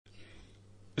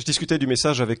Je discutais du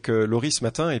message avec Laurie ce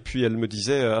matin et puis elle me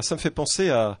disait ça me fait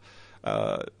penser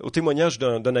au témoignage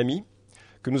d'un ami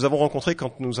que nous avons rencontré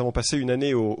quand nous avons passé une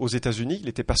année aux États-Unis. Il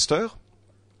était pasteur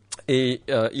et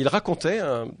il racontait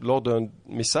lors d'un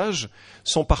message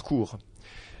son parcours.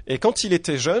 Et quand il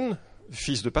était jeune,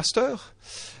 fils de pasteur,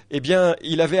 eh bien,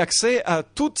 il avait accès à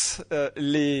tout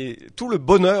le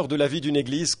bonheur de la vie d'une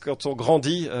église quand on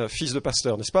grandit fils de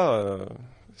pasteur, n'est-ce pas,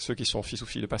 ceux qui sont fils ou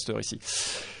filles de pasteur ici.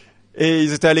 Et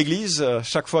ils étaient à l'église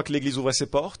chaque fois que l'église ouvrait ses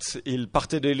portes. Ils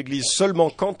partaient de l'église seulement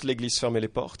quand l'église fermait les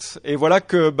portes. Et voilà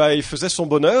que il faisait son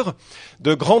bonheur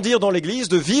de grandir dans l'église,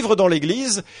 de vivre dans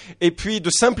l'église, et puis de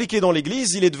s'impliquer dans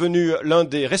l'église. Il est devenu l'un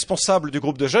des responsables du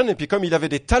groupe de jeunes. Et puis comme il avait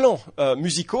des talents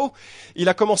musicaux, il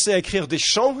a commencé à écrire des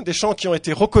chants qui ont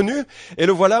été reconnus. Et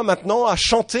le voilà maintenant à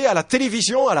chanter à la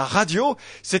télévision, à la radio.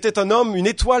 C'était un homme, une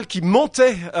étoile qui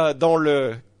montait dans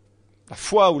la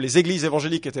foi où les églises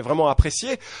évangéliques étaient vraiment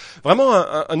appréciées, vraiment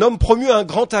un homme promu à un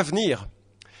grand avenir.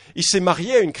 Il s'est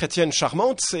marié à une chrétienne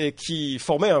charmante et qui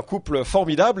formait un couple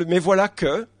formidable, mais voilà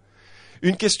que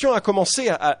une question a commencé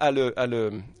à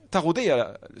le tarauder,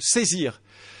 à le saisir.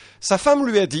 Sa femme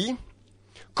lui a dit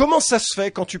 « Comment ça se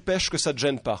fait quand tu pêches que ça ne te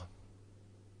gêne pas ?»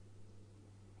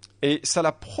 Et ça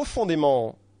l'a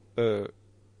profondément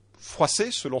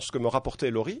froissé, selon ce que me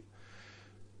rapportait Laurie,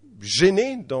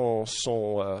 gêné dans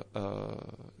sa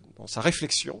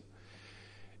réflexion.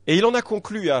 Et il en a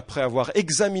conclu, après avoir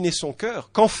examiné son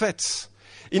cœur, qu'en fait,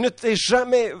 il ne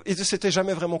s'était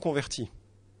jamais vraiment converti.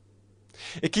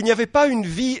 Et qu'il n'y avait pas une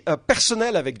vie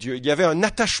personnelle avec Dieu. Il y avait un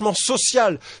attachement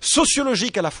social,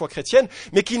 sociologique à la foi chrétienne,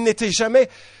 mais qu'il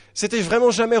s'était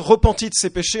vraiment jamais repenti de ses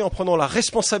péchés en prenant la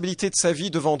responsabilité de sa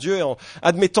vie devant Dieu et en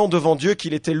admettant devant Dieu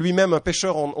qu'il était lui-même un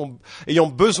pécheur ayant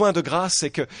besoin de grâce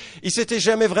et qu'il s'était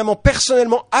jamais vraiment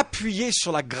personnellement appuyé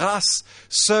sur la grâce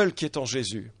seule qui est en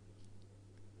Jésus.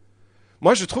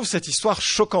 Moi, je trouve cette histoire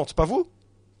choquante, pas vous?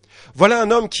 Voilà un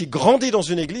homme qui grandit dans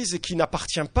une église et qui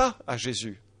n'appartient pas à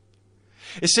Jésus.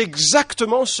 Et c'est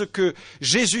exactement ce que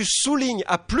Jésus souligne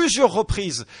à plusieurs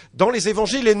reprises dans les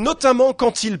évangiles et notamment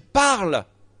quand il parle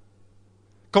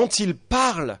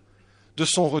de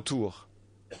son retour.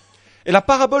 Et la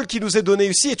parabole qui nous est donnée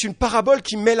ici est une parabole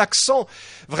qui met l'accent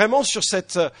vraiment sur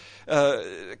cette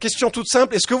question toute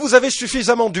simple. Est-ce que vous avez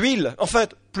suffisamment d'huile? Enfin,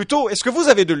 plutôt, est-ce que vous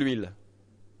avez de l'huile?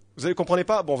 Vous ne comprenez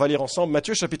pas? Bon, on va lire ensemble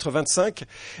Matthieu chapitre 25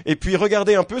 et puis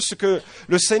regardez un peu ce que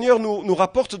le Seigneur nous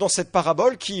rapporte dans cette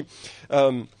parabole qui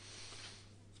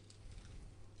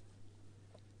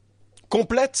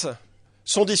complète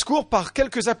son discours par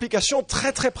quelques applications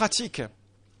très très pratiques.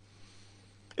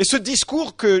 Et ce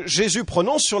discours que Jésus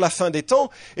prononce sur la fin des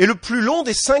temps est le plus long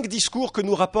des 5 discours que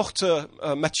nous rapporte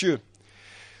Matthieu.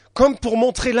 Comme pour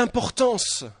montrer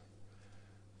l'importance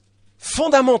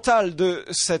fondamentale de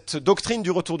cette doctrine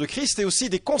du retour de Christ et aussi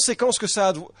des conséquences que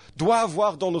ça doit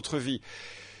avoir dans notre vie.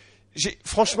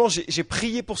 Franchement, j'ai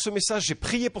prié pour ce message, j'ai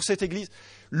prié pour cette église.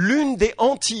 L'une des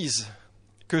hantises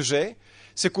que j'ai,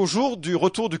 c'est qu'au jour du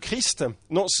retour du Christ,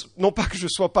 non pas que je ne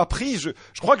sois pas pris, je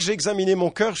crois que j'ai examiné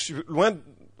mon cœur, je suis loin.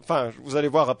 Enfin, vous allez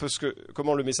voir un peu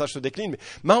comment le message se décline, mais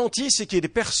ma hantise, c'est qu'il y ait des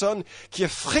personnes qui aient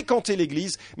fréquenté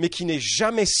l'Église, mais qui n'aient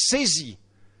jamais saisi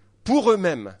pour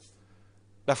eux-mêmes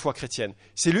la foi chrétienne.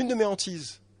 C'est l'une de mes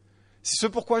hantises. C'est ce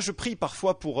pourquoi je prie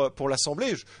parfois pour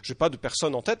l'Assemblée. Je n'ai pas de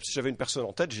personne en tête, si j'avais une personne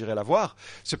en tête, j'irais la voir.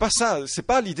 C'est pas ça, c'est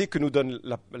pas l'idée que nous donne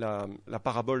la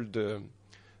parabole de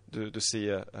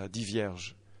ces 10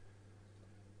 vierges.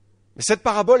 Mais cette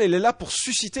parabole, elle est là pour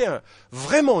susciter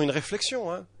vraiment une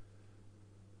réflexion,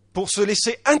 pour se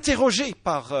laisser interroger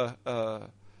par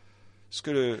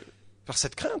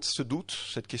cette crainte, ce doute,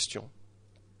 cette question.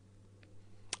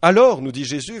 Alors, nous dit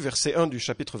Jésus, verset 1 du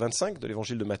chapitre 25 de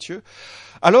l'évangile de Matthieu,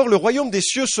 « Alors le royaume des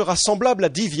cieux sera semblable à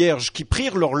 10 vierges qui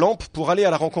prirent leurs lampes pour aller à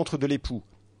la rencontre de l'époux.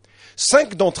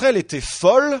 5 d'entre elles étaient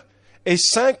folles et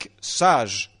 5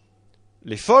 sages.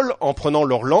 Les folles, en prenant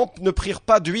leurs lampes, ne prirent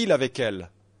pas d'huile avec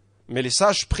elles, mais les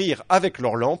sages prirent avec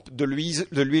leurs lampes de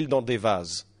l'huile dans des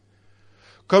vases.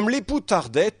 Comme l'époux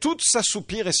tardait, toutes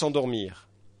s'assoupirent et s'endormirent.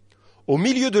 Au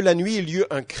milieu de la nuit, il y eut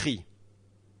un cri.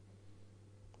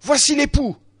 « Voici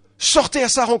l'époux, sortez à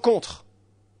sa rencontre !»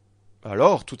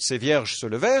 Alors toutes ces vierges se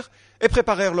levèrent et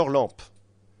préparèrent leurs lampes.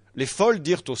 Les folles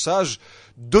dirent aux sages,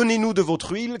 « Donnez-nous de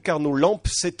votre huile, car nos lampes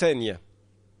s'éteignent. »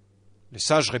 Les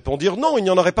sages répondirent, « Non, il n'y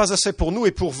en aurait pas assez pour nous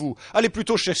et pour vous. Allez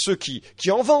plutôt chez ceux qui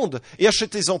en vendent et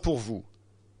achetez-en pour vous. »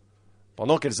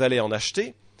 Pendant qu'elles allaient en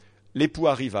acheter, l'époux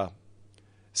arriva.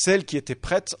 Celles qui étaient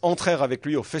prêtes entrèrent avec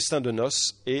lui au festin de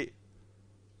noces et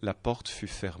la porte fut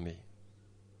fermée.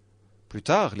 Plus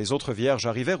tard, les autres vierges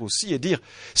arrivèrent aussi et dirent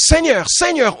 « Seigneur,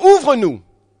 Seigneur, ouvre-nous »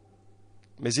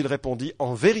 Mais il répondit,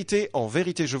 en vérité,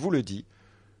 je vous le dis,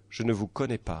 je ne vous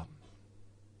connais pas.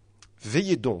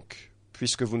 Veillez donc,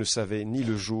 puisque vous ne savez ni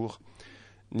le jour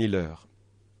ni l'heure. »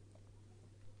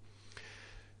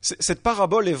 Cette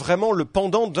parabole est vraiment le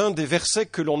pendant d'un des versets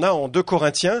que l'on a en 2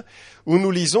 Corinthiens, où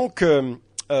nous lisons que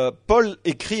Paul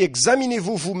écrit «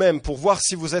 Examinez-vous vous-même pour voir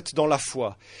si vous êtes dans la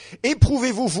foi.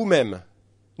 Éprouvez-vous vous-même.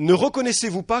 Ne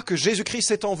reconnaissez-vous pas que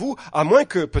Jésus-Christ est en vous, à moins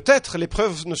que peut-être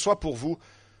l'épreuve ne soit pour vous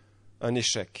un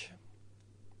échec. »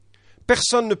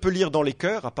 Personne ne peut lire dans les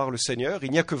cœurs, à part le Seigneur.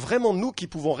 Il n'y a que vraiment nous qui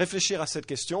pouvons réfléchir à cette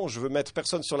question. Je veux mettre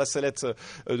personne sur la sellette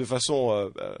de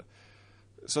façon...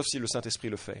 sauf si le Saint-Esprit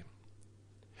le fait.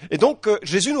 Et donc,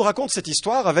 Jésus nous raconte cette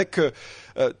histoire avec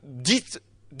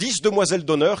 10 demoiselles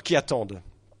d'honneur qui attendent.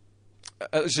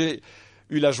 J'ai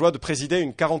eu la joie de présider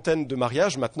une 40aine de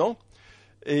mariages maintenant.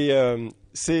 Et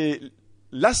c'est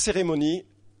la cérémonie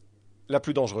la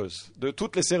plus dangereuse. De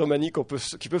toutes les cérémonies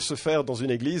qui peuvent se faire dans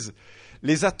une église,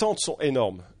 les attentes sont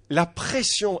énormes. La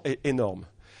pression est énorme.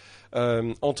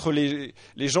 Entre les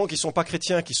gens qui ne sont pas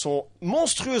chrétiens, qui sont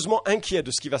monstrueusement inquiets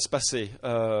de ce qui va se passer.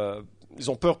 Ils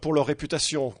ont peur pour leur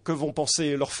réputation. Que vont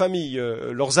penser leurs familles,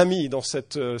 leurs amis dans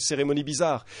cette cérémonie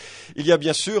bizarre? Il y a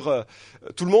bien sûr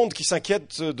tout le monde qui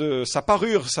s'inquiète de sa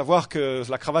parure, savoir que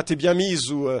la cravate est bien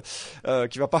mise ou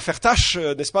qu'il ne va pas faire tache,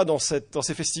 n'est-ce pas, dans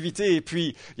ces festivités. Et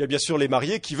puis, il y a bien sûr les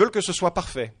mariés qui veulent que ce soit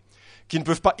parfait, qui ne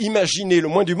peuvent pas imaginer le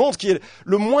moins du monde, qui est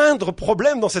le moindre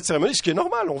problème dans cette cérémonie, ce qui est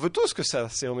normal. On veut tous que sa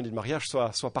cérémonie de mariage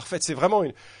soit parfaite. C'est vraiment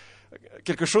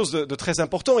quelque chose de très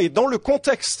important. Et dans le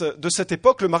contexte de cette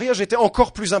époque, le mariage était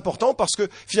encore plus important parce que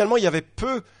finalement, il y avait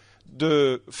peu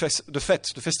de fêtes,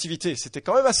 de festivités. C'était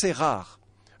quand même assez rare.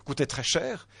 Ça coûtait très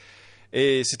cher.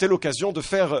 Et c'était l'occasion de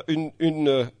faire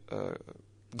une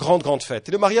grande fête.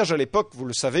 Et le mariage à l'époque, vous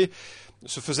le savez,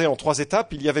 se faisait en 3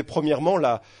 étapes. Il y avait premièrement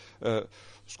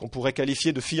ce qu'on pourrait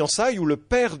qualifier de fiançailles, où le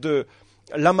père de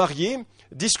la mariée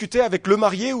discutait avec le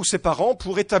marié ou ses parents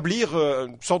pour établir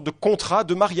une sorte de contrat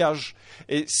de mariage.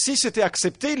 Et si c'était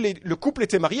accepté, le couple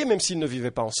était marié, même s'ils ne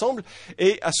vivaient pas ensemble,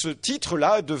 et à ce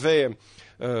titre-là, devait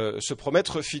se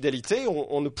promettre fidélité.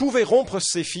 On ne pouvait rompre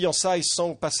ses fiançailles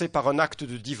sans passer par un acte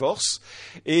de divorce.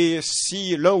 Et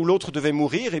si l'un ou l'autre devait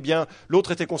mourir, eh bien,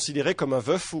 l'autre était considéré comme un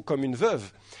veuf ou comme une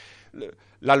veuve.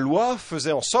 La loi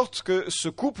faisait en sorte que ce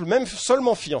couple, même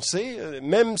seulement fiancé,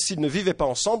 même s'ils ne vivaient pas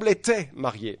ensemble, était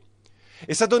marié.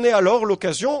 Et ça donnait alors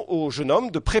l'occasion au jeune homme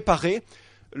de préparer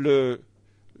le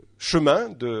chemin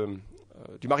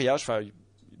du mariage. Enfin, il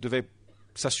devait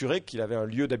s'assurer qu'il avait un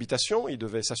lieu d'habitation, il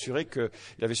devait s'assurer qu'il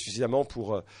avait suffisamment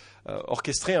pour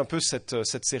orchestrer un peu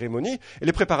cette cérémonie. Et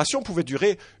les préparations pouvaient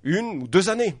durer 1 ou 2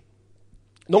 années.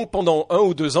 Donc pendant 1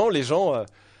 ou 2 ans, les gens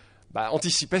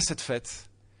anticipaient cette fête.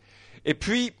 Et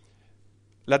puis,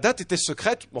 la date était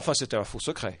secrète, enfin c'était un faux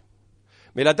secret.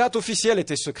 Mais la date officielle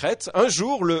était secrète. Un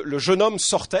jour, le jeune homme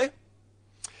sortait,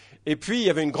 et puis il y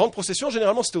avait une grande procession,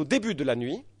 généralement c'était au début de la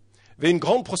nuit, il y avait une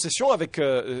grande procession avec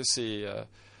ces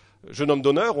jeunes hommes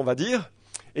d'honneur, on va dire,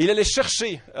 et il allait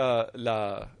chercher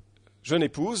la jeune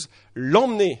épouse,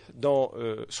 l'emmener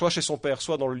soit chez son père,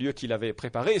 soit dans le lieu qu'il avait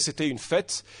préparé, et c'était une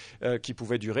fête qui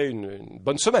pouvait durer une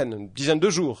bonne semaine, une dizaine de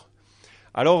jours.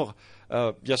 Alors,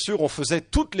 bien sûr, on faisait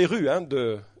toutes les rues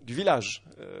du village.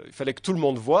 Il fallait que tout le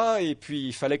monde voie, et puis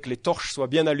il fallait que les torches soient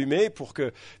bien allumées pour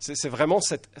que c'est vraiment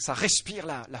ça respire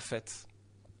la fête.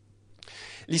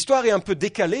 L'histoire est un peu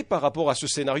décalée par rapport à ce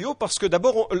scénario parce que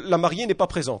d'abord, la mariée n'est pas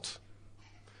présente.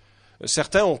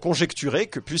 Certains ont conjecturé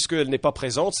que puisqu'elle n'est pas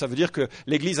présente, ça veut dire que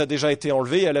l'Église a déjà été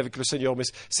enlevée, elle est avec le Seigneur. Mais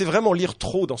c'est vraiment lire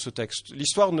trop dans ce texte.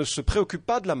 L'histoire ne se préoccupe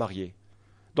pas de la mariée.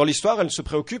 Dans l'histoire, elle ne se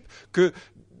préoccupe que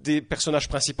des personnages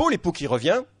principaux, l'époux qui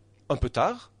revient un peu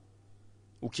tard,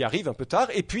 ou qui arrive un peu tard,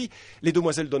 et puis les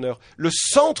demoiselles d'honneur. Le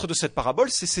centre de cette parabole,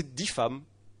 c'est ces 10 femmes,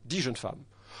 10 jeunes femmes.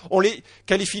 On les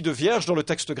qualifie de vierges dans le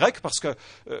texte grec parce que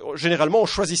généralement on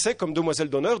choisissait comme demoiselles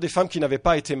d'honneur des femmes qui n'avaient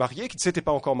pas été mariées, qui ne s'étaient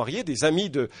pas encore mariées, des amies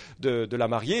de la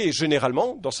mariée, et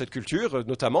généralement, dans cette culture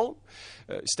notamment,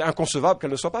 c'était inconcevable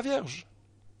qu'elles ne soient pas vierges.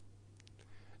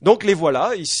 Donc les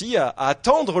voilà ici à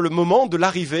attendre le moment de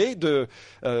l'arrivée de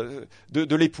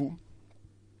l'époux.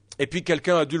 Et puis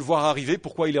quelqu'un a dû le voir arriver,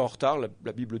 pourquoi il est en retard,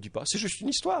 la Bible ne dit pas. C'est juste une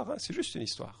histoire, c'est juste une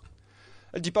histoire.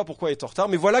 Elle ne dit pas pourquoi il est en retard,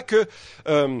 mais voilà que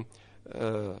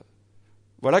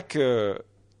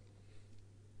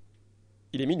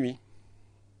il est minuit.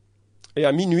 Et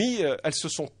à minuit, elles se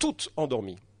sont toutes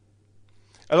endormies.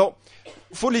 Alors,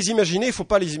 il faut les imaginer, il ne faut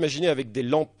pas les imaginer avec des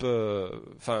lampes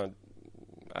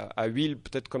à huile,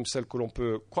 peut-être comme celles que l'on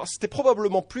peut croire. C'était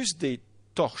probablement plus des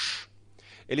torches.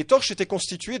 Et les torches étaient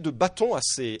constituées de bâtons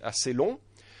assez longs.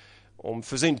 On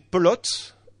faisait une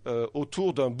pelote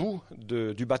autour d'un bout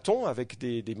du bâton avec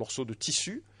des morceaux de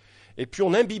tissu. Et puis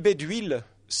on imbibait d'huile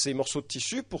ces morceaux de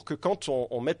tissu pour que quand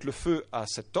on mette le feu à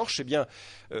cette torche, eh bien,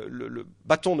 le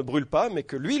bâton ne brûle pas, mais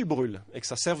que l'huile brûle et que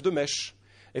ça serve de mèche.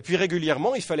 Et puis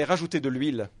régulièrement, il fallait rajouter de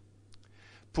l'huile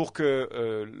pour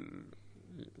que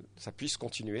ça puisse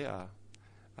continuer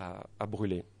à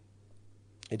brûler.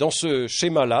 Et dans ce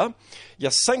schéma-là, il y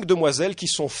a 5 demoiselles qui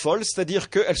sont folles, c'est-à-dire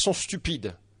qu'elles sont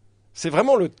stupides. C'est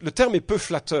vraiment le terme est peu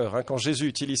flatteur. Quand Jésus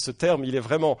utilise ce terme, il est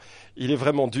vraiment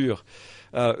dur,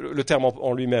 le terme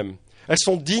en lui-même. Elles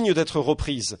sont dignes d'être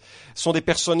reprises. Ce sont des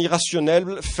personnes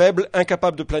irrationnelles, faibles,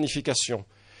 incapables de planification.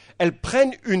 Elles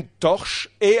prennent une torche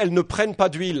et elles ne prennent pas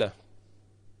d'huile.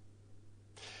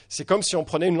 C'est comme si on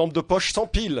prenait une lampe de poche sans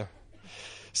pile.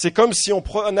 C'est comme si on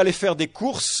allait faire des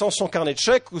courses sans son carnet de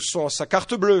chèques ou sans sa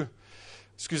carte bleue.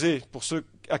 Excusez, pour ceux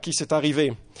à qui c'est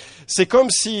arrivé. C'est comme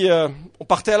si on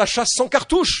partait à la chasse sans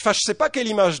cartouche. Enfin, je ne sais pas quelle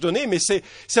image donner, mais c'est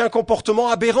un comportement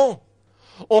aberrant.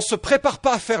 On ne se prépare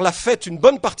pas à faire la fête une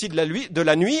bonne partie de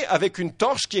la nuit avec une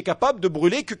torche qui est capable de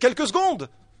brûler que quelques secondes.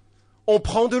 On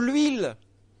prend de l'huile.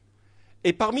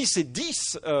 Et parmi ces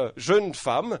 10 jeunes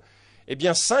femmes, eh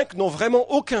bien 5 n'ont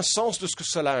vraiment aucun sens de ce que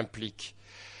cela implique.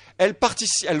 Elles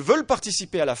veulent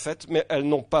participer à la fête, mais elles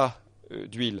n'ont pas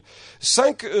d'huile.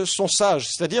 5 sont sages,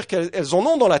 c'est-à-dire qu'elles en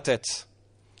ont dans la tête.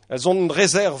 Elles ont une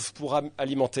réserve pour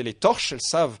alimenter les torches. Elles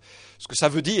savent ce que ça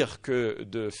veut dire que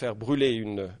de faire brûler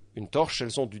une torche.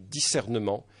 Elles ont du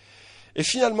discernement. Et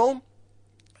finalement,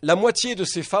 la moitié de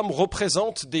ces femmes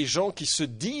représentent des gens qui se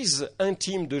disent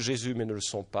intimes de Jésus, mais ne le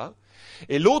sont pas.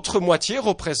 Et l'autre moitié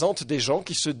représente des gens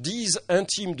qui se disent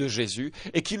intimes de Jésus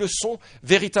et qui le sont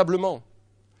véritablement.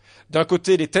 D'un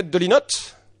côté, les têtes de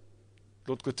linotte,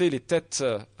 de l'autre côté, les têtes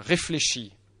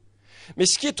réfléchies. Mais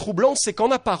ce qui est troublant, c'est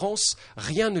qu'en apparence,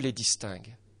 rien ne les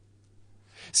distingue.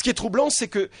 Ce qui est troublant, c'est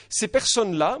que ces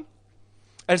personnes-là,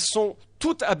 elles sont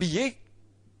toutes habillées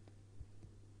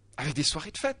avec des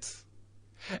soirées de fête.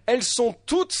 Elles sont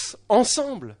toutes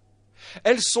ensemble.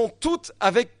 Elles sont toutes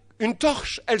avec une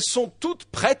torche. Elles sont toutes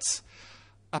prêtes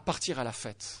à partir à la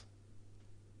fête.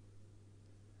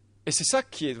 Et c'est ça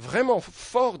qui est vraiment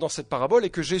fort dans cette parabole et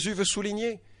que Jésus veut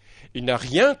souligner. Il n'y a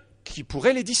rien qui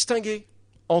pourrait les distinguer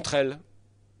entre elles.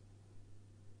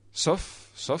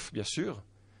 Sauf, bien sûr,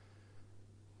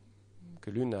 que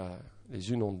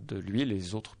les unes ont de l'huile et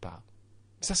les autres pas.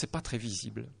 Ça, c'est pas très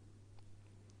visible.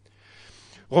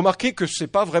 Remarquez que ce n'est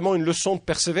pas vraiment une leçon de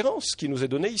persévérance qui nous est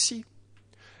donnée ici.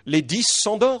 Les 10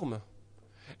 s'endorment.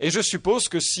 Et je suppose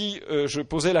que si je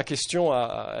posais la question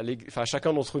à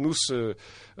chacun d'entre nous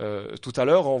tout à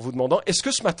l'heure en vous demandant « Est-ce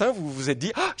que ce matin, vous vous êtes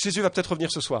dit « Ah, Jésus va peut-être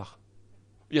revenir ce soir ?»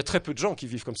 Il y a très peu de gens qui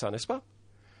vivent comme ça, n'est-ce pas ?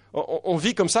 On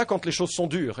vit comme ça quand les choses sont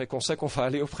dures et qu'on sait qu'on va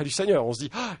aller auprès du Seigneur. On se dit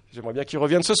 « Ah, j'aimerais bien qu'il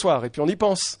revienne ce soir » et puis on y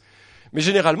pense. Mais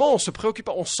généralement, on se préoccupe,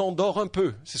 on s'endort un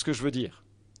peu, c'est ce que je veux dire.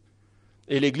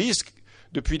 Et l'Église,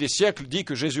 depuis des siècles, dit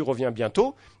que Jésus revient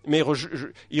bientôt, mais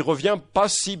il ne revient pas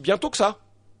si bientôt que ça.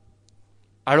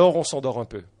 Alors on s'endort un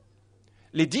peu.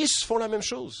 Les 10 font la même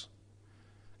chose.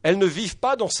 Elles ne vivent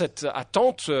pas dans cette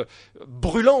attente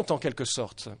brûlante en quelque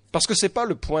sorte, parce que ce n'est pas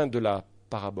le point de la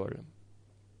parabole.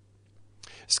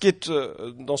 Ce qui est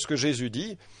dans ce que Jésus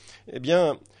dit, eh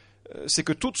bien, c'est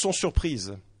que toutes sont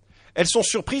surprises. Elles sont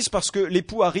surprises parce que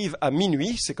l'époux arrive à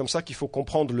minuit, c'est comme ça qu'il faut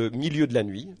comprendre le milieu de la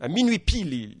nuit. À minuit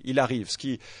pile, il arrive, ce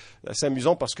qui est assez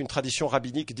amusant parce qu'une tradition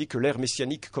rabbinique dit que l'ère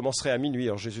messianique commencerait à minuit.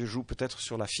 Alors Jésus joue peut-être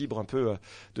sur la fibre un peu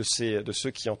de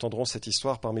ceux qui entendront cette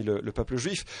histoire parmi le peuple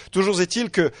juif. Toujours est-il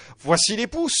que voici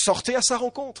l'époux, sortez à sa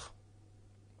rencontre.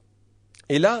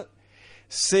 Et là,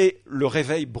 c'est le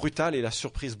réveil brutal et la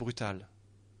surprise brutale.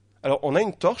 Alors on a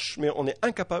une torche, mais on est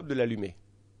incapable de l'allumer.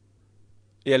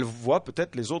 Et elle voit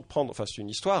peut-être les autres prendre, enfin c'est une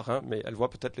histoire, mais elle voit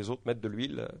peut-être les autres mettre de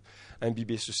l'huile,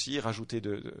 imbiber ceci, rajouter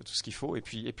de tout ce qu'il faut, et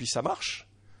puis ça marche.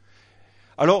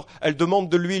 Alors elles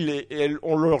demandent de l'huile et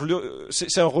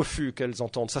c'est un refus qu'elles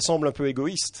entendent. Ça semble un peu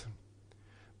égoïste,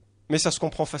 mais ça se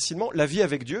comprend facilement. La vie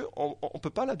avec Dieu, on ne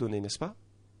peut pas la donner, n'est-ce pas ?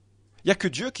 Il n'y a que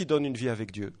Dieu qui donne une vie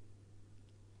avec Dieu.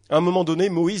 À un moment donné,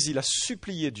 Moïse, il a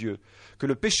supplié Dieu que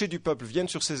le péché du peuple vienne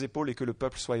sur ses épaules et que le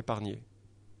peuple soit épargné.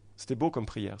 C'était beau comme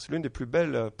prière. C'est l'une des plus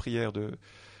belles prières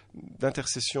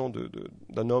d'intercession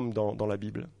d'un homme dans la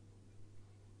Bible.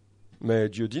 Mais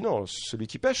Dieu dit non, celui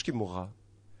qui pêche qui mourra.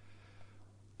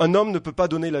 Un homme ne peut pas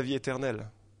donner la vie éternelle.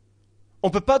 On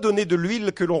ne peut pas donner de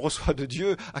l'huile que l'on reçoit de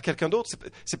Dieu à quelqu'un d'autre.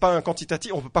 C'est pas un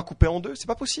quantitatif, on ne peut pas couper en deux, c'est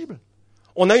pas possible.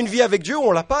 On a une vie avec Dieu,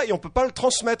 on l'a pas et on ne peut pas le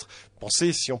transmettre.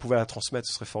 Pensez, si on pouvait la transmettre,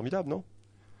 ce serait formidable, non ?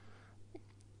 On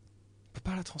ne peut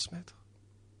pas la transmettre.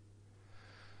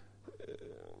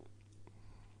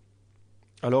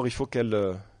 Alors il faut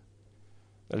qu'elle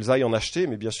elles aillent en acheter,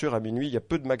 mais bien sûr, à minuit, il y a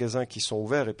peu de magasins qui sont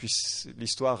ouverts, et puis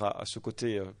l'histoire a ce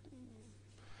côté,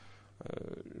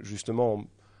 justement,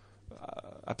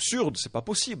 absurde, c'est pas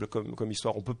possible comme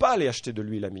histoire. On ne peut pas aller acheter de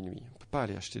l'huile à minuit. On ne peut pas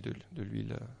aller acheter de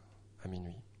l'huile à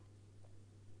minuit.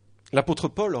 L'apôtre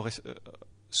Paul aurait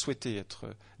souhaité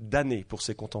être damné pour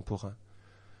ses contemporains.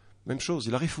 Même chose,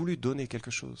 il aurait voulu donner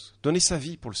quelque chose. Donner sa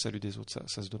vie pour le salut des autres, ça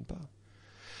ne se donne pas.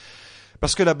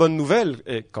 Parce que la bonne nouvelle,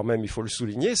 et quand même il faut le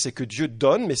souligner, c'est que Dieu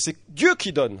donne, mais c'est Dieu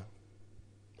qui donne.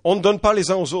 On ne donne pas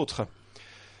les uns aux autres.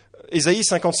 Ésaïe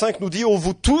 55 nous dit « Ô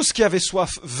vous tous qui avez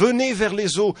soif, venez vers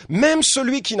les eaux, même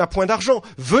celui qui n'a point d'argent,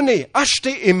 venez,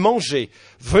 achetez et mangez.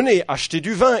 Venez acheter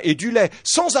du vin et du lait,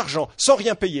 sans argent, sans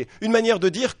rien payer. » Une manière de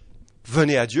dire «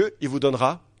 Venez à Dieu, il vous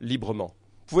donnera librement. »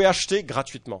 Vous pouvez acheter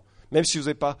gratuitement, même si vous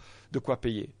n'avez pas de quoi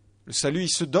payer. Le salut, il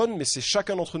se donne, mais c'est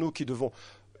chacun d'entre nous qui devons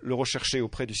le rechercher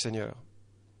auprès du Seigneur.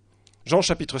 Jean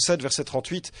chapitre 7, verset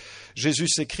 38, Jésus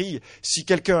s'écrie « Si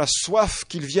quelqu'un a soif,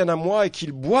 qu'il vienne à moi et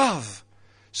qu'il boive.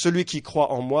 Celui qui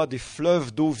croit en moi, des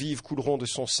fleuves d'eau vive couleront de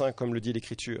son sein, comme le dit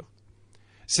l'Écriture. »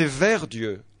 C'est vers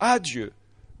Dieu, à Dieu,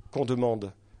 qu'on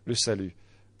demande le salut,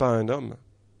 pas à un homme.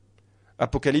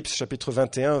 Apocalypse chapitre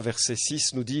 21, verset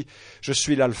 6 nous dit « Je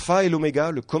suis l'alpha et l'oméga,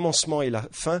 le commencement et la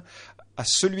fin. À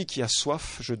celui qui a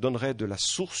soif, je donnerai de la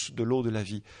source de l'eau de la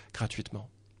vie gratuitement. »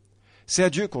 C'est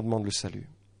à Dieu qu'on demande le salut.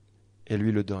 Et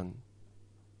lui le donne.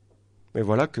 Mais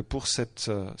voilà que pour ces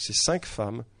 5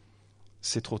 femmes,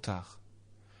 c'est trop tard.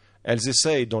 Elles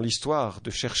essayent dans l'histoire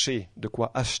de chercher de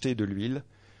quoi acheter de l'huile,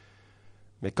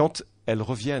 mais quand elles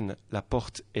reviennent, la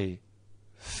porte est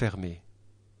fermée.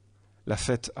 La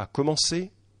fête a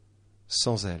commencé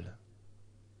sans elles.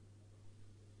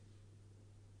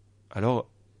 Alors,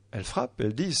 elles frappent,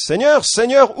 elles disent « Seigneur,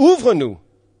 Seigneur, ouvre-nous »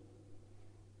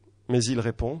 Mais il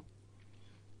répond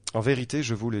 « En vérité,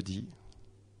 je vous le dis,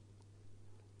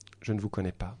 je ne vous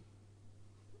connais pas. »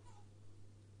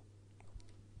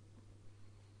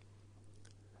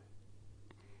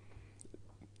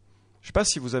 Je ne sais pas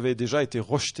si vous avez déjà été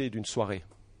rejeté d'une soirée.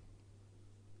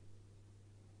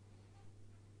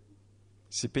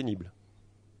 C'est pénible.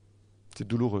 C'est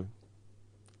douloureux.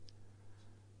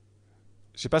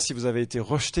 Je ne sais pas si vous avez été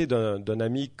rejeté d'un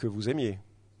ami que vous aimiez.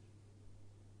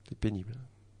 C'est pénible.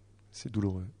 C'est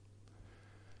douloureux.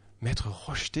 Mais être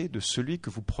rejeté de celui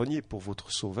que vous preniez pour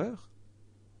votre sauveur,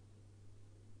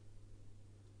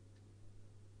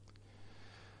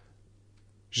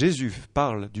 Jésus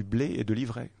parle du blé et de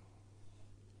l'ivraie.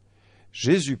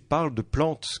 Jésus parle de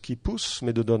plantes qui poussent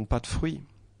mais ne donnent pas de fruits.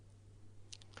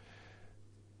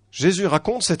 Jésus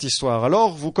raconte cette histoire.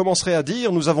 Alors vous commencerez à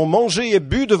dire « Nous avons mangé et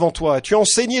bu devant toi, et tu as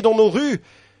enseigné dans nos rues. »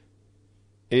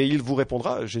 Et il vous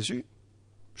répondra, Jésus,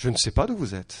 « Je ne sais pas d'où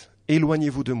vous êtes.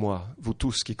 Éloignez-vous de moi, vous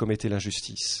tous qui commettez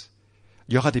l'injustice. »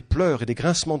 Il y aura des pleurs et des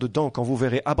grincements de dents quand vous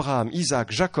verrez Abraham,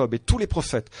 Isaac, Jacob et tous les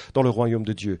prophètes dans le royaume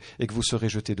de Dieu et que vous serez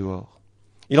jetés dehors.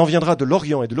 Il en viendra de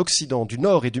l'Orient et de l'Occident, du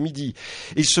Nord et du Midi.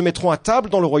 Ils se mettront à table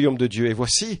dans le royaume de Dieu. Et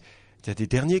voici, il y a des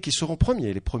derniers qui seront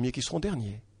premiers, les premiers qui seront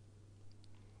derniers.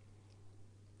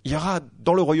 Il y aura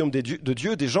dans le royaume de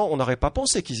Dieu des gens, on n'aurait pas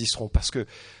pensé qu'ils y seront, parce que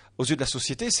aux yeux de la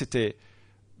société, c'était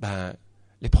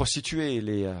les prostituées,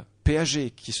 les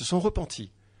péagés qui se sont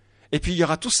repentis. Et puis il y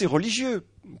aura tous ces religieux,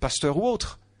 pasteurs ou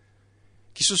autres,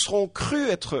 qui se seront crus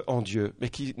être en Dieu, mais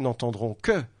qui n'entendront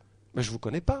que « mais je ne vous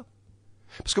connais pas ».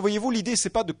 Parce que voyez-vous, l'idée, ce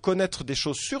n'est pas de connaître des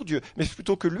choses sur Dieu, mais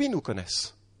plutôt que lui nous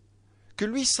connaisse. Que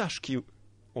lui sache qui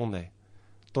on est,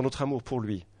 dans notre amour pour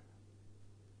lui.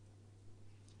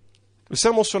 Le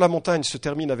sermon sur la montagne se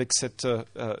termine avec cette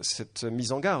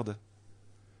mise en garde.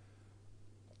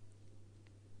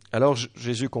 Alors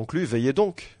Jésus conclut, « Veillez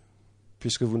donc,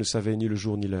 puisque vous ne savez ni le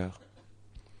jour ni l'heure. »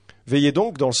 Veillez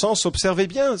donc dans le sens, observez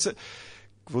bien, que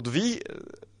votre vie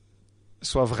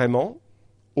soit vraiment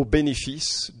au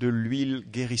bénéfice de l'huile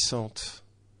guérissante,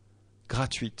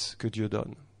 gratuite que Dieu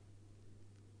donne.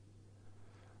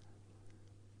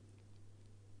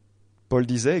 Paul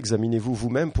disait, examinez-vous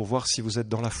vous-même pour voir si vous êtes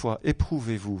dans la foi.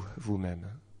 Éprouvez-vous vous-même.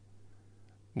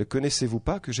 Ne connaissez-vous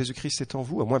pas que Jésus-Christ est en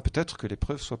vous, à moins peut-être que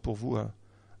l'épreuve soit pour vous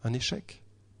un échec.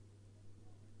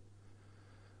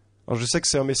 Alors je sais que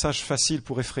c'est un message facile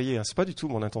pour effrayer, ce n'est pas du tout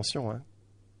mon intention.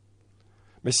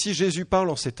 Mais si Jésus parle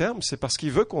en ces termes, c'est parce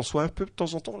qu'il veut qu'on soit un peu de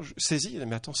temps en temps saisi.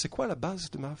 Mais attends, c'est quoi la base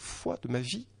de ma foi, de ma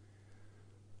vie ?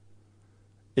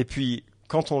 Et puis,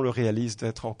 quand on le réalise,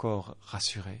 d'être encore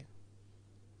rassuré.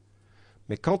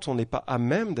 Mais quand on n'est pas à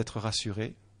même d'être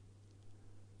rassuré,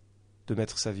 de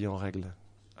mettre sa vie en règle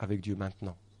avec Dieu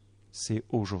maintenant, c'est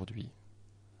aujourd'hui,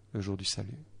 le jour du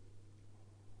salut.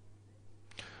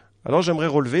 Alors j'aimerais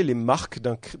relever les marques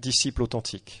d'un disciple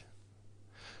authentique.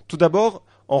 Tout d'abord,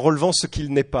 en relevant ce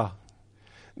qu'il n'est pas.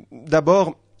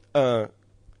 D'abord, un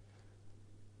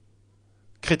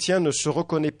chrétien ne se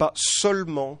reconnaît pas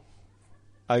seulement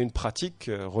à une pratique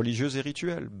religieuse et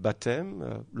rituelle,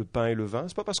 baptême, le pain et le vin.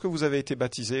 Ce n'est pas parce que vous avez été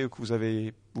baptisé ou que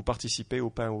vous participez au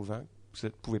pain et au vin que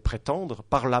vous pouvez prétendre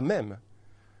par là même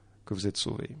que vous êtes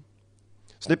sauvé.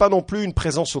 Ce n'est pas non plus une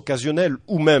présence occasionnelle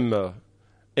ou même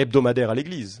hebdomadaire à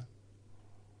l'église.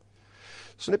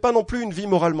 Ce n'est pas non plus une vie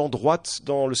moralement droite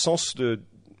dans le sens de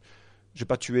 « j'ai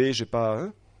pas tué, j'ai pas…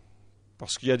 Hein »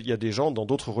 parce qu'il y a des gens dans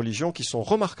d'autres religions qui sont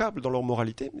remarquables dans leur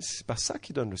moralité, mais ce n'est pas ça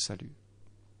qui donne le salut.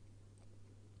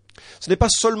 Ce n'est pas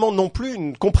seulement non plus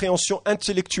une compréhension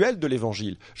intellectuelle de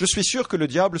l'Évangile. Je suis sûr que le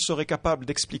diable serait capable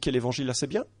d'expliquer l'Évangile assez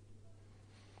bien.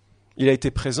 Il a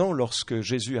été présent lorsque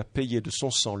Jésus a payé de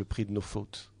son sang le prix de nos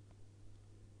fautes.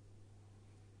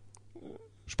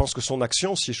 Je pense que son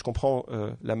action, si je comprends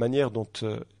la manière dont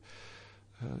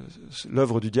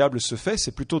l'œuvre du diable se fait,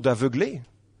 c'est plutôt d'aveugler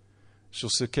sur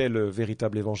ce qu'est le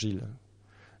véritable Évangile.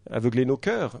 Aveugler nos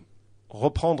cœurs,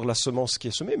 reprendre la semence qui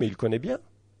est semée, mais il connaît bien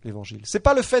l'Évangile. Ce n'est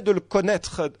pas le fait de le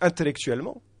connaître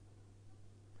intellectuellement.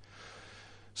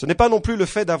 Ce n'est pas non plus le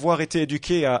fait d'avoir été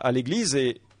éduqué à l'Église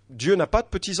et Dieu n'a pas de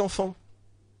petits-enfants.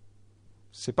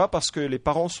 Ce n'est pas parce que les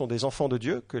parents sont des enfants de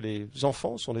Dieu que les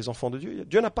enfants sont des enfants de Dieu.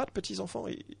 Dieu n'a pas de petits-enfants.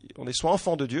 On est soit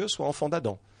enfant de Dieu, soit enfant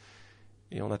d'Adam.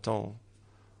 Et on attend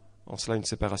en cela une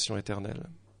séparation éternelle.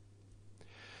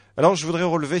 Alors je voudrais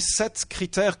relever 7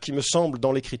 critères qui me semblent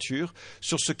dans l'Écriture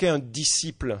sur ce qu'est un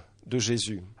disciple de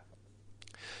Jésus.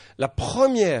 La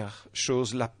première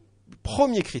chose, le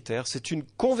premier critère, c'est une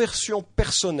conversion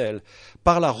personnelle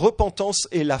par la repentance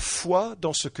et la foi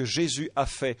dans ce que Jésus a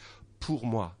fait pour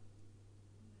moi.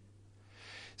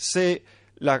 C'est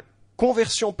la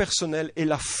conversion personnelle et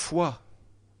la foi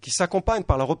qui s'accompagnent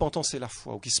par la repentance et la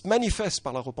foi, ou qui se manifestent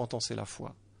par la repentance et la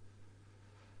foi,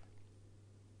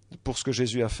 pour ce que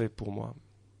Jésus a fait pour moi.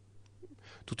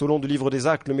 Tout au long du livre des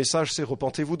Actes, le message c'est «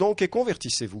 Repentez-vous donc et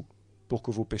convertissez-vous pour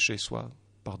que vos péchés soient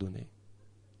pardonnés ».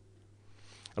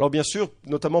 Alors bien sûr,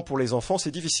 notamment pour les enfants, c'est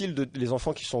difficile, les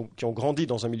enfants qui ont grandi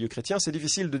dans un milieu chrétien, c'est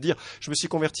difficile de dire « je me suis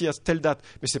converti à telle date »,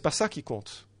 mais ce n'est pas ça qui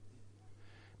compte.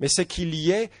 Mais c'est qu'il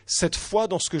y ait cette foi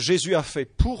dans ce que Jésus a fait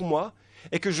pour moi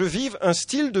et que je vive un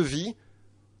style de vie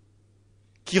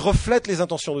qui reflète les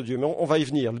intentions de Dieu. Mais on va y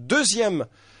venir. Le deuxième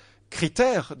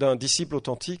critère d'un disciple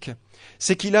authentique,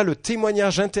 c'est qu'il a le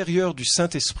témoignage intérieur du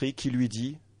Saint-Esprit qui lui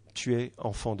dit « tu es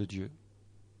enfant de Dieu ».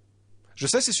 Je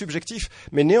sais, c'est subjectif,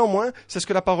 mais néanmoins, c'est ce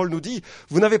que la parole nous dit.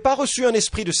 Vous n'avez pas reçu un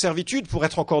esprit de servitude pour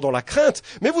être encore dans la crainte,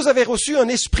 mais vous avez reçu un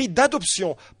esprit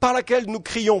d'adoption par laquelle nous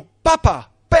crions «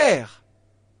 Papa, Père ».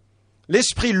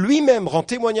 L'Esprit lui-même rend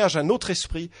témoignage à notre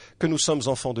esprit que nous sommes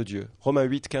enfants de Dieu. Romains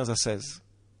 8, 15 à 16.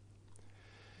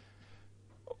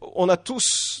 On a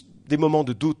tous des moments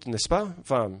de doute, n'est-ce pas ?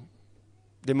 Enfin,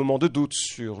 des moments de doute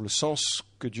sur le sens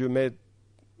que Dieu met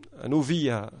à nos vies,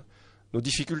 à nos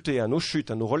difficultés, à nos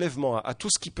chutes, à nos relèvements, à tout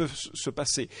ce qui peut se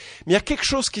passer. Mais il y a quelque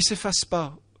chose qui ne s'efface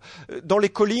pas dans les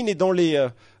collines et dans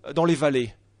les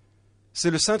vallées.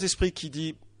 C'est le Saint-Esprit qui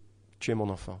dit « Tu es mon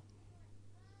enfant ».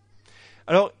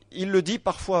 Alors, il le dit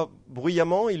parfois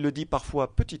bruyamment, il le dit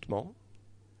parfois petitement,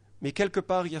 mais quelque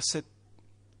part, il y a cette...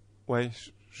 Ouais,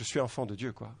 je suis enfant de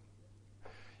Dieu, quoi.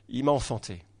 Il m'a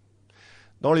enfanté.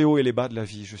 Dans les hauts et les bas de la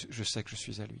vie, je sais que je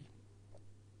suis à lui.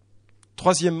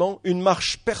 Troisièmement, une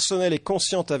marche personnelle et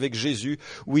consciente avec Jésus,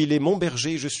 où il est mon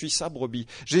berger, je suis sa brebis.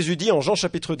 Jésus dit en Jean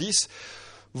chapitre 10,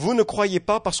 « Vous ne croyez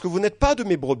pas parce que vous n'êtes pas de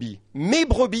mes brebis. Mes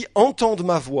brebis entendent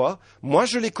ma voix, moi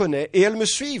je les connais et elles me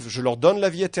suivent. Je leur donne la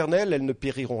vie éternelle, elles ne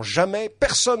périront jamais,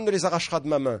 personne ne les arrachera de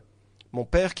ma main. Mon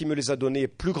Père qui me les a donnés est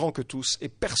plus grand que tous et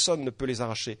personne ne peut les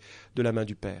arracher de la main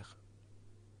du Père. »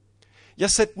 Il y a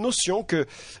cette notion que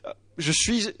je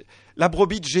suis la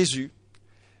brebis de Jésus.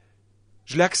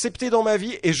 Je l'ai accepté dans ma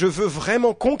vie et je veux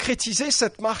vraiment concrétiser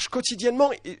cette marche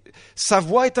quotidiennement. Et sa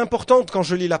voix est importante quand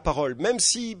je lis la parole, même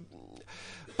si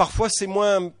parfois c'est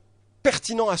moins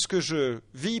pertinent à ce que je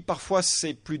vis, parfois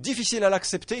c'est plus difficile à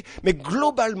l'accepter, mais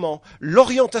globalement,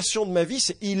 l'orientation de ma vie,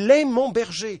 c'est « il est mon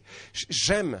berger ».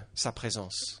 J'aime sa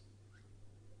présence.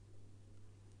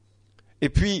 Et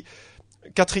puis,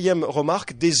 quatrième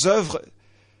remarque, des œuvres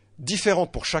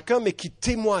différentes pour chacun, mais qui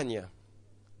témoignent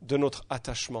de notre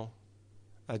attachement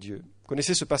à Dieu. Vous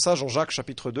connaissez ce passage en Jacques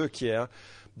chapitre 2 qui est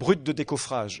brut de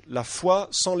décoffrage. La foi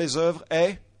sans les œuvres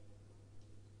est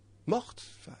morte,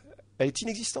 elle est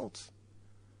inexistante.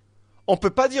 On ne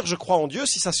peut pas dire « je crois en Dieu »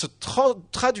 si ça ne se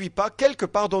traduit pas quelque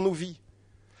part dans nos vies.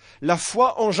 La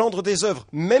foi engendre des œuvres,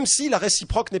 même si la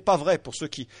réciproque n'est pas vraie, pour ceux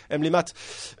qui aiment les maths.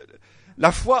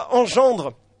 La foi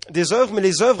engendre des œuvres, mais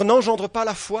les œuvres n'engendrent pas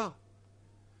la foi.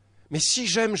 Mais si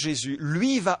j'aime Jésus,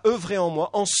 lui va œuvrer en moi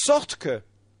en sorte que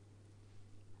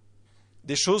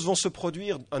des choses vont se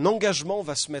produire, un engagement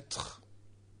va se mettre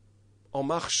en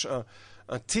marche,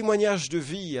 un témoignage de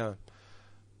vie.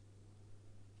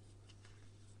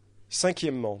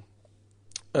 Cinquièmement,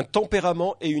 un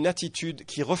tempérament et une attitude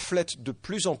qui reflètent de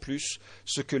plus en plus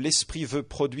ce que l'Esprit veut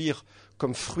produire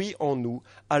comme fruit en nous,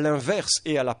 à l'inverse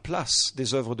et à la place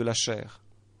des œuvres de la chair.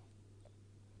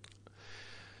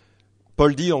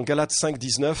 Paul dit en Galates 5,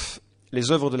 19, «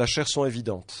 Les œuvres de la chair sont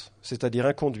évidentes, c'est-à-dire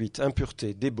inconduite,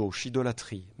 impureté, débauche,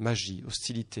 idolâtrie, magie,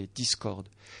 hostilité, discorde,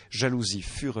 jalousie,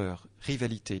 fureur,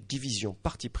 rivalité, division,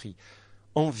 parti pris,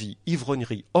 envie,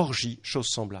 ivrognerie, orgie, choses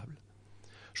semblables. »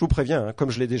 Je vous préviens,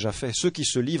 comme je l'ai déjà fait, ceux qui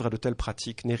se livrent à de telles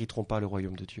pratiques n'hériteront pas le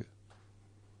royaume de Dieu.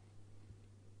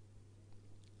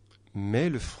 Mais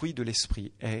le fruit de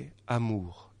l'esprit est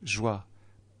amour, joie,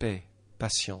 paix,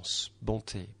 patience,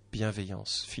 bonté,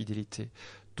 bienveillance, fidélité,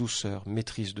 douceur,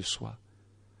 maîtrise de soi.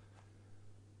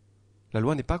 La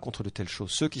loi n'est pas contre de telles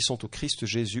choses. Ceux qui sont au Christ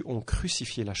Jésus ont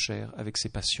crucifié la chair avec ses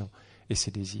passions et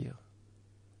ses désirs.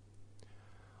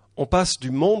 On passe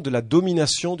du monde de la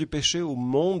domination du péché au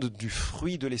monde du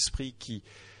fruit de l'esprit qui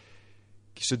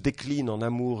se décline en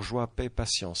amour, joie, paix,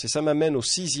 patience. Et ça m'amène au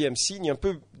 6e signe, un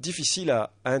peu difficile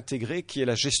à intégrer, qui est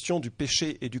la gestion du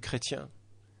péché et du chrétien.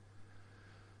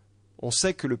 On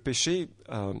sait que le péché,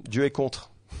 Dieu est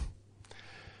contre.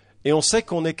 Et on sait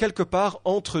qu'on est quelque part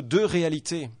entre deux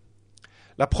réalités.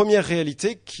 La première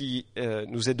réalité qui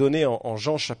nous est donnée en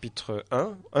Jean chapitre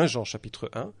 1 Jean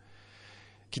chapitre 1,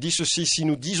 qui dit ceci, « Si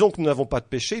nous disons que nous n'avons pas de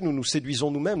péché, nous nous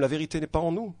séduisons nous-mêmes, la vérité n'est pas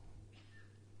en nous.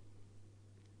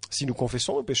 Si nous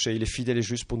confessons nos péchés, il est fidèle et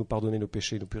juste pour nous pardonner nos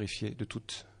péchés et nous purifier de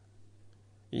toute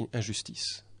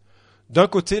injustice. » D'un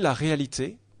côté, la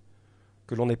réalité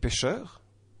que l'on est pécheur,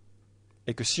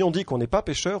 et que si on dit qu'on n'est pas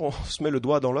pécheur, on se met le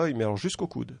doigt dans l'œil, mais alors jusqu'au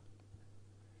coude.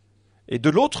 Et de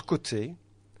l'autre côté,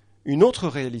 une autre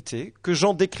réalité que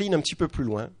Jean décline un petit peu plus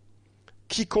loin,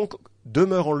 quiconque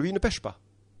demeure en lui ne pêche pas.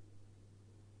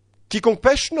 Quiconque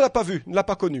pêche ne l'a pas vu, ne l'a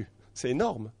pas connu. C'est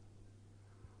énorme.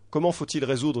 Comment faut-il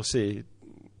résoudre ces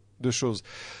deux choses ?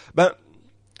 Je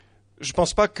ne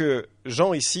pense pas que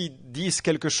Jean ici dise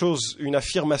quelque chose, une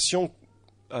affirmation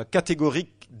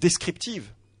catégorique,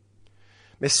 descriptive.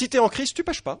 Mais si tu es en Christ, tu ne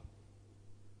pêches pas.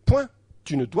 Point.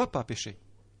 Tu ne dois pas pécher.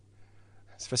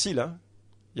 C'est facile, hein ?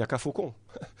 Il n'y a qu'à faucon.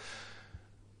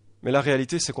 Mais la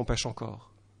réalité, c'est qu'on pêche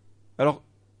encore. Alors,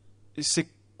 c'est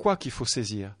quoi qu'il faut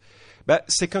saisir ?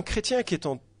 C'est qu'un chrétien qui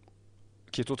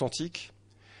est authentique,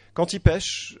 quand il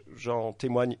pêche, j'en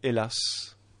témoigne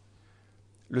hélas,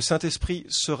 le Saint-Esprit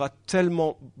sera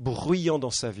tellement bruyant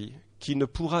dans sa vie qu'il ne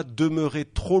pourra demeurer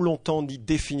trop longtemps ni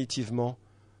définitivement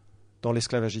dans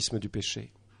l'esclavagisme du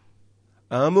péché.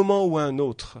 À un moment ou à un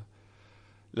autre,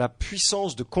 la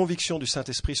puissance de conviction du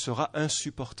Saint-Esprit sera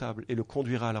insupportable et le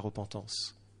conduira à la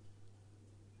repentance.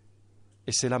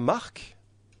 Et c'est la marque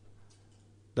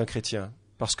d'un chrétien.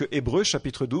 Parce que Hébreux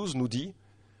chapitre 12 nous dit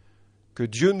que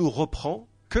Dieu nous reprend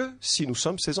que si nous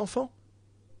sommes ses enfants.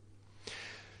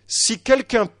 Si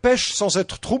quelqu'un pêche sans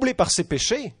être troublé par ses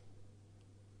péchés,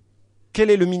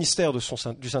 quel est le ministère du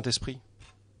Saint-Esprit ?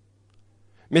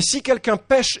 Mais si quelqu'un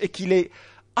pêche et qu'il est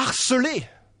harcelé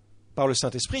par le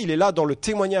Saint-Esprit, il est là dans le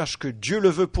témoignage que Dieu le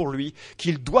veut pour lui,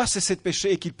 qu'il doit cesser de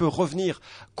pécher et qu'il peut revenir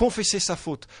confesser sa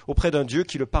faute auprès d'un Dieu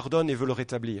qui le pardonne et veut le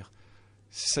rétablir.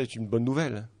 Ça est une bonne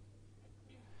nouvelle.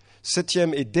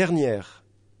 7e et dernière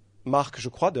marque, je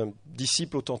crois, d'un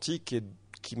disciple authentique et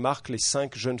qui marque les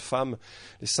 5 jeunes femmes,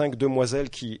 les 5 demoiselles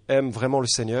qui aiment vraiment le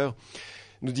Seigneur,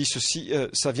 nous dit ceci,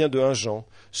 ça vient de 1 Jean.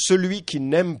 « Celui qui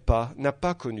n'aime pas n'a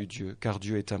pas connu Dieu, car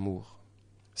Dieu est amour.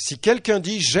 Si quelqu'un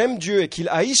dit « j'aime Dieu » et qu'il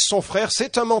haïsse son frère,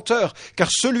 c'est un menteur, car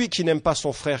celui qui n'aime pas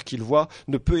son frère qu'il voit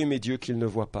ne peut aimer Dieu qu'il ne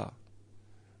voit pas. »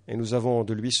 Et nous avons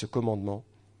de lui ce commandement,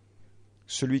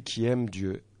 celui qui aime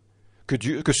Dieu,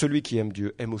 que celui qui aime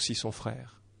Dieu aime aussi son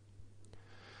frère.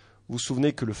 Vous vous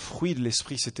souvenez que le fruit de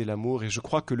l'esprit, c'était l'amour, et je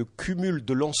crois que le cumul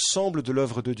de l'ensemble de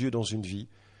l'œuvre de Dieu dans une vie,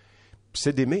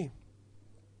 c'est d'aimer.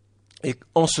 Et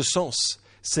en ce sens,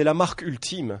 c'est la marque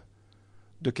ultime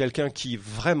de quelqu'un qui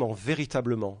vraiment,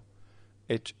 véritablement,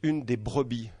 est une des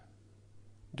brebis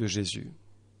de Jésus.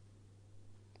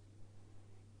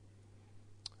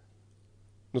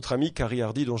 Notre ami Carrie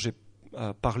Hardy, dont j'ai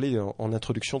parlé en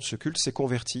introduction de ce culte, s'est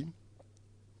converti.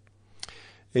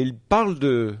 Et il parle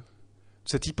de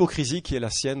cette hypocrisie qui est la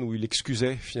sienne, où il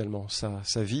excusait finalement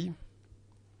sa vie,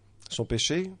 son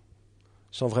péché,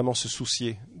 sans vraiment se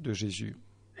soucier de Jésus.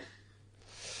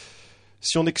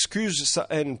 Si on excuse sa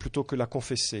haine plutôt que la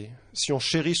confesser, si on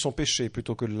chérit son péché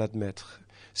plutôt que de l'admettre,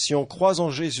 si on croit en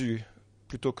Jésus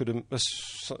plutôt que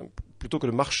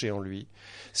de marcher en lui,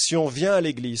 si on vient à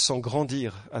l'Église sans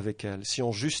grandir avec elle, si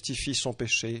on justifie son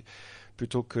péché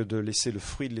plutôt que de laisser le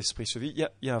fruit de l'esprit se vivre.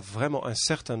 Il y a vraiment un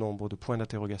certain nombre de points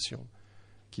d'interrogation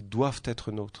qui doivent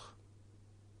être nôtres.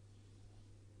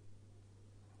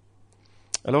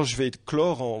 Alors je vais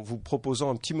clore en vous proposant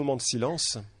un petit moment de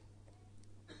silence.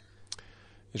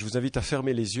 Et je vous invite à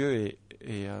fermer les yeux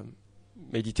et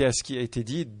méditer à ce qui a été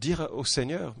dit, dire au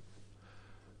Seigneur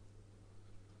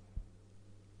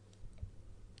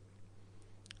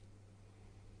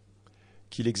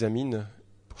qu'il examine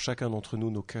pour chacun d'entre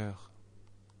nous nos cœurs.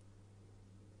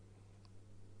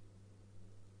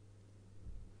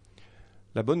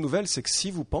 La bonne nouvelle, c'est que si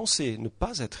vous pensez ne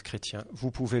pas être chrétien,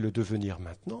 vous pouvez le devenir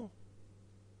maintenant.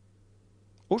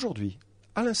 Aujourd'hui,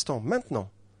 à l'instant,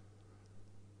 maintenant.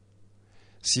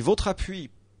 Si votre appui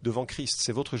devant Christ,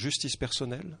 c'est votre justice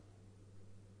personnelle,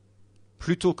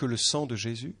 plutôt que le sang de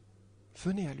Jésus,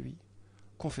 venez à lui,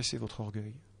 confessez votre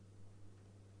orgueil.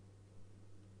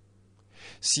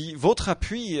 Si votre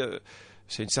appui,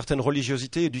 c'est une certaine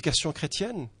religiosité, éducation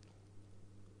chrétienne,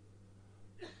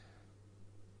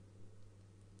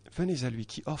 venez à lui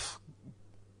qui offre,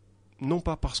 non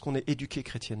pas parce qu'on est éduqué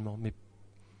chrétiennement,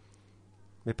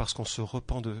 mais parce qu'on se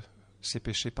repent de ses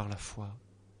péchés par la foi,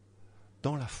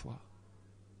 dans la foi.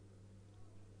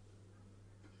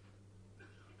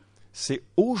 C'est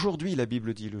aujourd'hui, la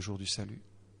Bible dit, le jour du salut.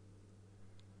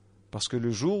 Parce que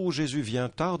le jour où Jésus vient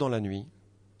tard dans la nuit,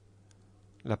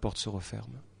 la porte se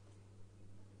referme.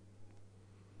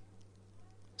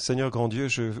 Seigneur grand Dieu,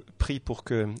 je prie pour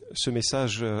que ce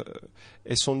message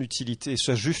ait son utilité,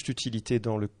 sa juste utilité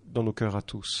dans nos cœurs à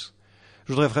tous.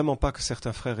 Je voudrais vraiment pas que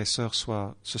certains frères et sœurs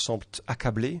se sentent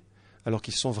accablés, alors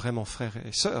qu'ils sont vraiment frères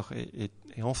et sœurs et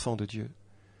enfants de Dieu.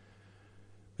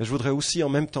 Mais je voudrais aussi en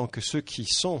même temps que ceux qui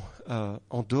sont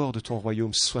en dehors de ton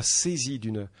royaume soient saisis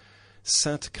d'une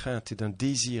sainte crainte et d'un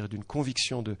désir, d'une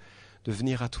conviction de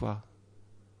venir à toi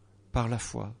par la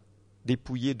foi,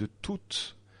 dépouillés de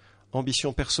toute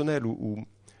ambition personnelle ou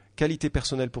qualité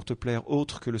personnelle pour te plaire,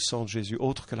 autre que le sang de Jésus,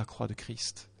 autre que la croix de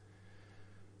Christ.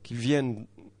 Qu'ils viennent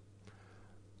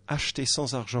acheter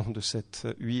sans argent de cette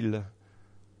huile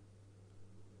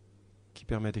qui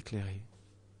permet d'éclairer,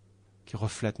 qui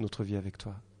reflète notre vie avec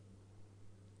toi.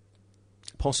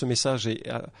 Prends ce message et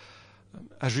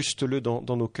ajuste-le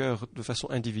dans nos cœurs de façon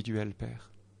individuelle,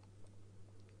 Père.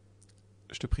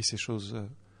 Je te prie ces choses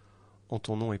en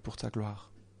ton nom et pour ta gloire.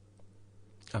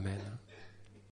 Amen.